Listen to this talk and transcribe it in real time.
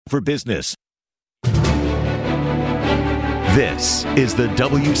for business. This is the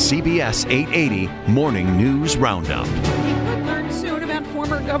WCBS 880 Morning News Roundup. We could learn soon about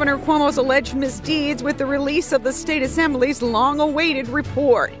former Governor Cuomo's alleged misdeeds with the release of the state assembly's long-awaited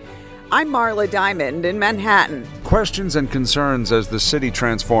report. I'm Marla Diamond in Manhattan. Questions and concerns as the city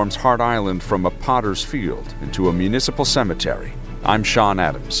transforms Hart Island from a potter's field into a municipal cemetery. I'm Sean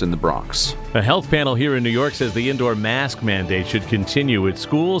Adams in the Bronx. A health panel here in New York says the indoor mask mandate should continue at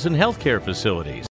schools and healthcare facilities.